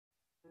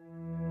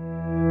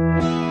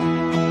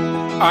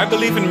I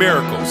believe in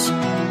miracles.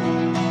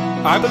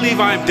 I believe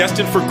I am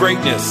destined for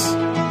greatness.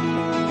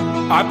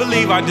 I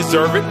believe I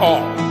deserve it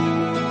all.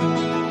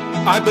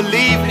 I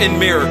believe in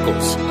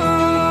miracles.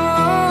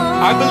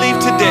 I believe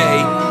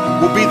today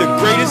will be the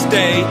greatest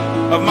day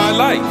of my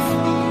life.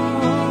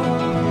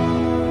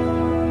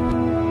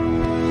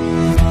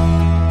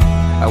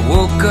 I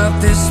woke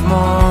up this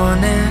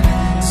morning,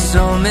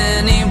 so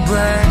many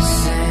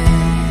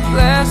blessings,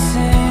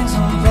 blessings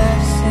on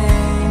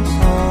blessings,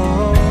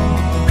 oh.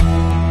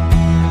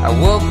 I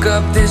woke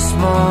up this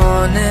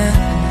morning,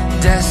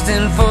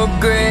 destined for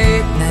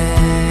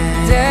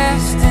greatness,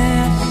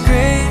 destined for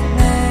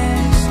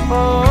greatness,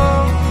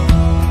 oh.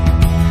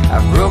 I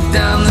broke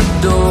down the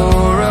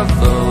door of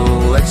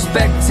low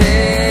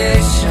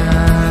expectation.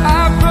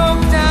 I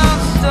broke down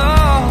the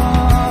door.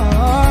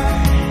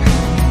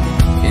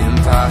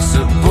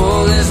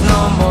 Impossible is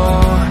no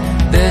more.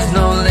 There's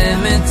no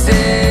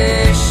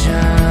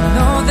limitation.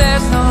 No,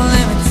 there's no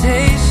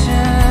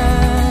limitation.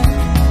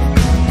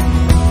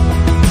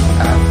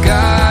 I've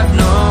got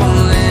no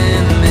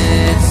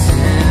limits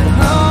in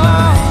my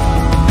mind.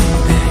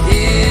 There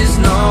is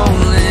no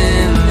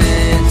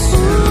limit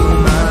to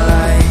my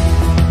life.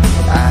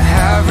 I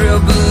have real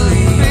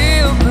belief.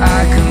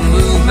 I can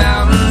move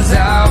mountains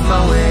out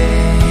my way.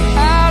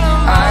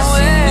 I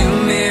see new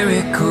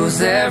miracles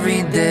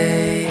every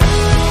day.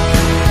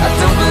 I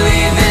don't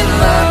believe in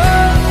luck,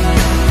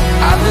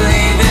 I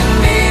believe in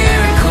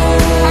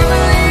miracles.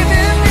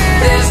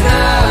 There's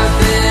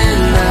nothing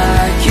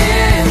I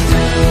can't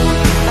do.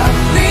 I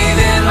believe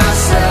in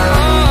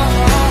myself.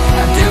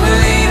 I do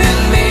believe in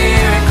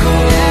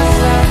miracles.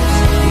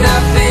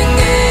 Nothing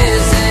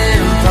is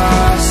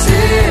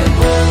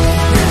impossible.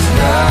 There's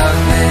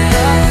nothing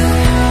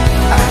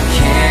I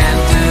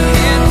can't do.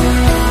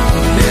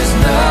 There's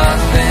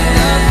nothing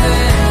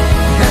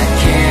that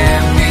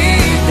can't be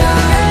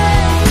done.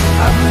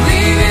 I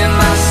believe in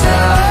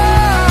myself.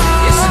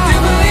 Yes, I do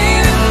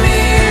believe in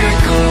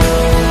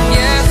miracles.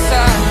 Yes,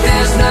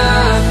 there's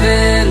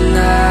nothing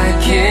I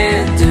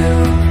can't do.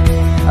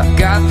 I've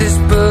got this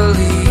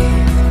belief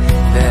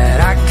that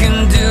I can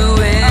do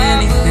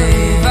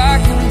anything. I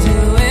can do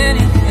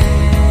anything.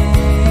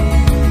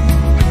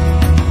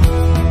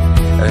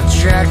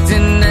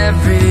 Attracting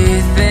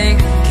everything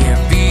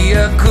can't be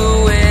a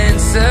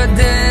coincidence.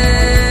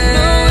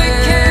 No, it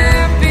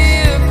can't be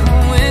a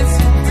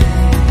coincidence.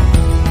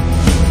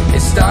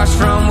 It starts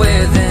from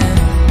within.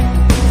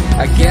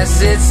 I guess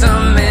it's a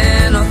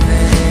mental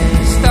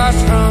thing. It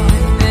starts from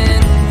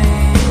within me.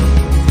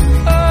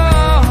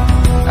 Oh,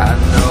 I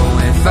know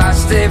if I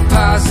stay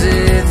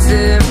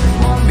positive,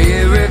 more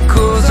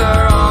miracles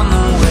are on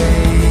the way.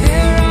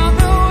 They're on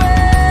the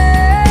way.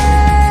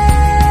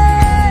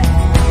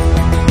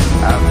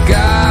 I've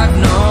got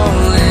no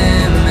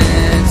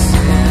limits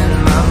in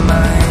my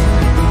mind.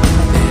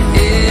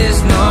 There is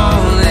no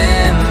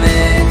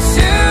limit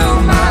to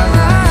my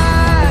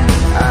life.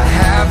 I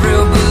have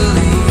real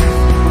belief.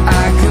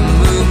 I can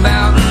move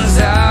mountains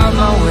out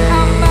my way.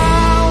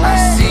 I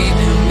see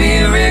new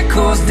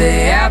miracles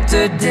day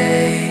after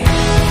day.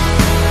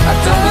 I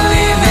don't believe